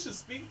 So this should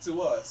speak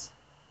to us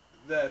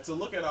that to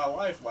look at our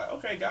life like,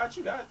 okay, God,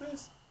 you got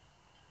this.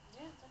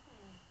 Yeah,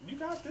 definitely. You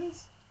got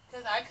this.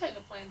 Because I couldn't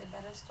have planned a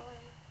better story.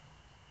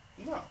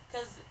 No.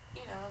 Because,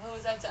 if it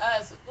was up to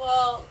us,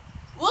 well,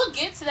 we'll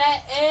get to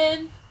that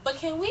end, but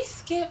can we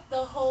skip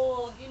the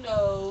whole,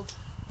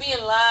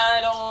 being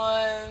lied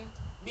on,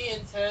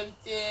 being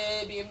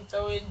tempted, being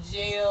thrown in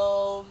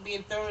jail,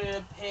 being thrown in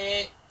a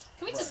pit?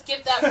 Can we just Right.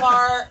 skip that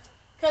part?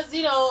 Because,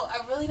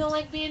 I really don't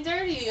like being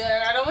dirty, or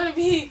I don't want to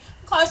be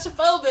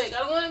claustrophobic. I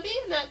don't want to be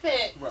in that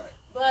pit. Right.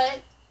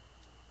 But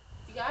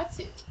you got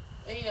to.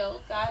 And,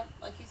 God,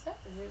 like you said,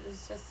 it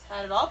was just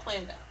had it all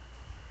planned out.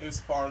 It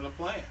was part of the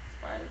plan. It's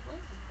part of the plan.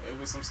 It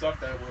was some stuff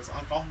that was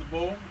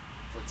uncomfortable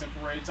for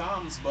temporary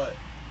times, but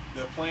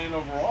the plan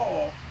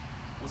overall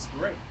was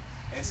great.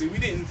 And see, we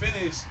didn't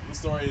finish the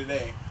story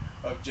today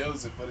of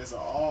Joseph, but it's an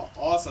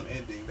awesome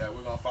ending that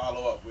we're going to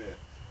follow up with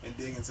and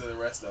dig into the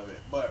rest of it.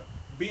 But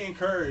be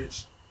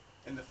encouraged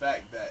in the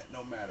fact that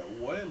no matter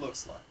what it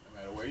looks like, no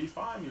matter where you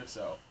find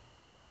yourself,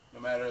 no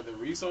matter the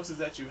resources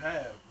that you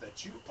have,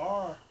 that you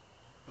are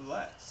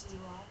blessed. You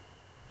are.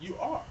 You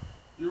are.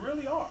 You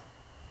really are.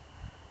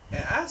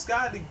 And ask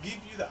God to give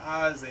you the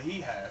eyes that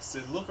He has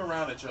to look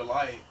around at your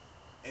life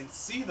and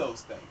see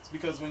those things.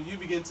 Because when you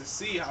begin to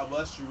see how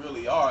blessed you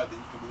really are, then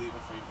you can believe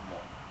Him for even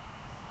more.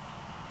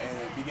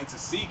 And begin to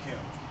seek Him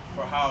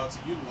for how to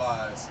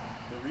utilize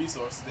the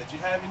resources that you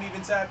haven't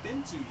even tapped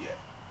into yet.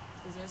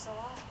 Because there's a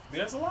lot.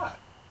 There's a lot.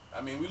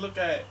 I mean, we look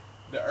at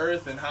the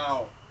earth and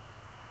how,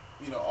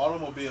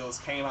 automobiles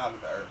came out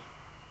of the earth.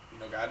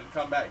 God didn't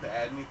come back to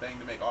add anything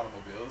to make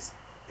automobiles.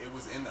 It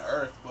was in the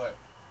earth, but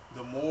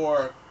the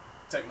more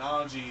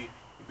technology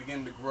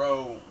began to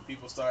grow,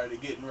 people started to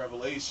get in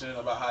revelation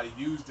about how to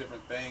use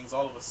different things.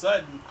 All of a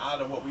sudden,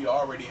 out of what we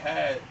already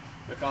had,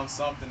 becomes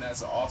something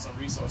that's an awesome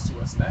resource to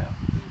us now.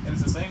 And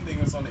it's the same thing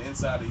that's on the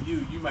inside of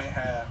you. You might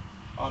have,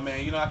 oh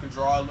man, I can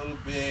draw a little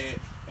bit,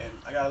 and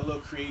I got a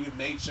little creative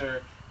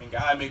nature. And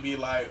God may be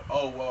like,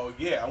 oh, well,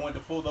 yeah, I wanted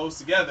to pull those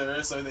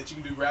together so that you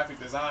can do graphic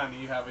design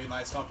and you have a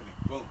nice company.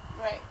 Boom.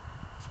 Right.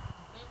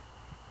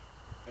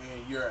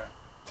 And you're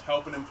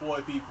helping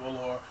employ people,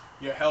 or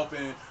you're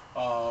helping,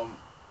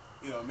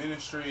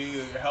 ministry,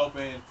 or you're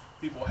helping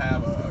people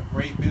have a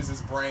great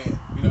business brand,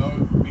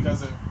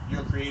 because of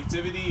your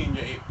creativity and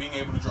your being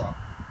able to draw.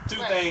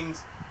 Two Right.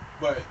 things,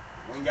 but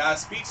when God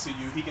speaks to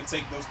you, He can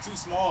take those two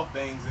small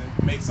things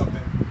and make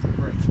something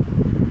great.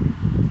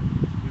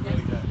 He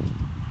really can.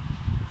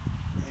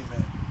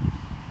 Amen.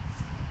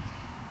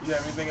 You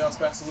have anything else,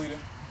 Pastor Lita?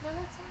 No,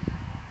 that's it.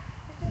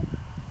 Okay.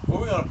 Well,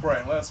 we're going to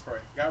pray. Let us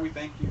pray. God, we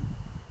thank you,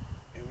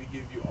 and we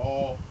give you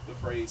all the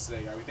praise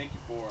today. God, we thank you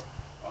for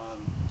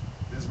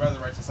this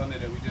Resurrection Sunday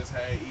that we just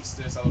had,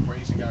 Easter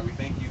celebration. God, we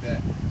thank you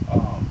that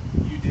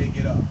you did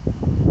get up.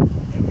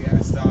 And we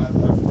ask God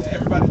that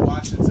everybody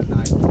watching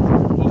tonight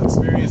will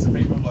experience the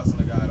favor and blessing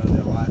of God on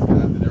their life,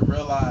 God, that they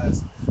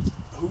realize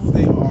who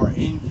they are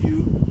in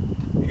you.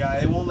 And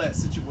God, they won't let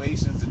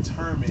situations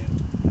determine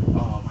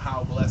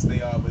how blessed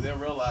they are, but they'll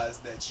realize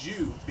that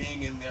you,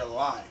 being in their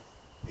life,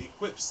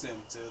 equips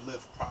them to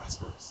live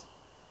prosperous.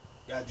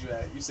 God,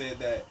 you said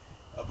that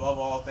above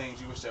all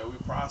things you wish that we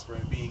prosper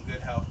and be in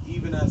good health,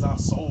 even as our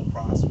soul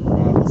prospers,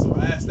 Father. So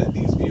I ask that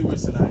these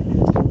viewers tonight,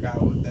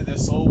 God, that their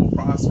soul will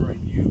prosper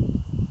in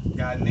you,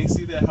 God, and they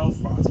see their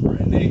health prosper,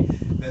 and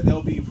that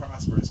they'll be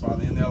prosperous,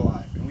 Father, in their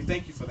life. And we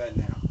thank you for that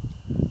now.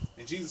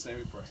 In Jesus' name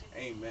we pray.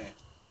 Amen.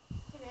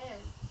 Amen.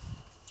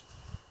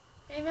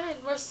 Amen.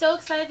 We're so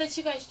excited that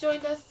you guys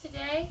joined us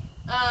today.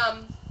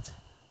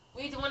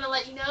 We want to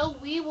let you know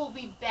we will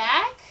be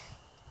back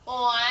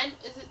on,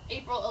 is it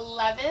April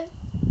 11th,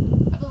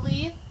 I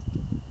believe?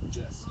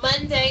 Yes.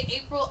 Monday,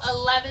 April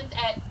 11th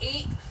at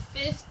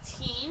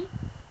 8:15.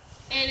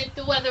 And if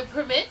the weather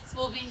permits,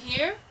 we'll be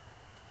here.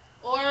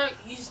 Or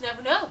you just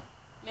never know.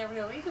 You never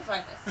know where you can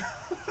find us.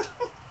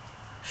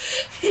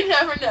 You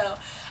never know.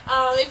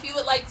 If you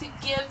would like to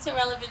give to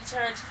Relevant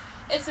Church,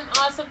 it's an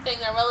awesome thing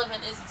that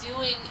Relevant is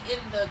doing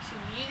in the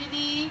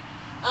community.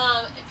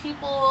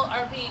 People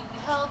are being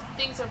helped,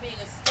 things are being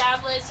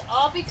established,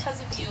 all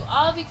because of you.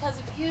 All because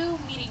of you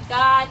meeting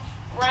God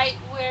right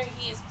where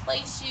He has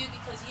placed you,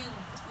 because you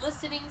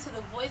listening to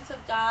the voice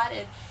of God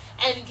and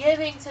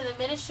giving to the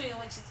ministry in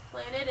which it's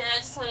planted. And I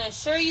just want to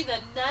assure you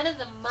that none of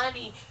the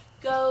money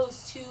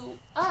goes to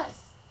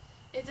us.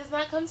 It does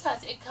not come to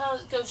us. It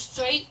goes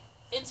straight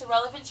into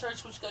Relevant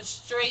Church, which goes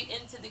straight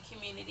into the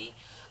community.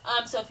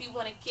 So if you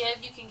want to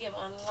give, you can give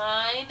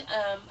online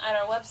at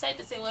our website,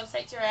 the same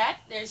website you're at.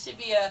 There should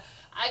be a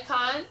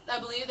icon, I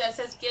believe, that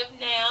says Give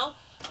Now.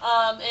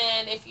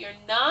 And if you're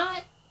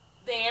not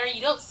there,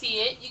 you don't see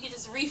it, you can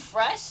just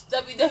refresh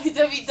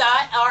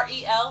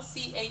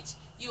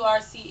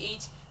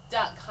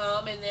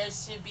www.relchurch.com, and there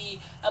should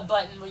be a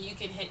button where you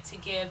can hit to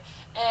give,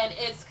 and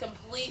it's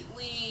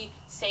completely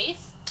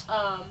safe,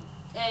 and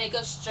it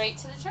goes straight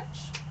to the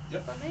church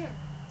Yep. from there.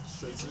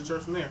 Straight to the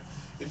church from there.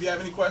 If you have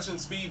any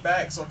questions,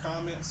 feedbacks, or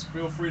comments,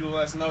 feel free to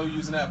let us know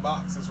using that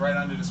box that's right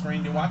under the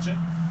screen you're watching.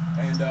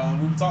 And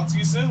we will talk to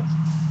you soon.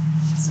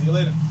 See you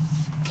later.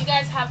 You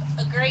guys have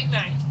a great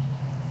night.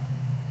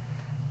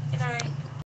 Good night.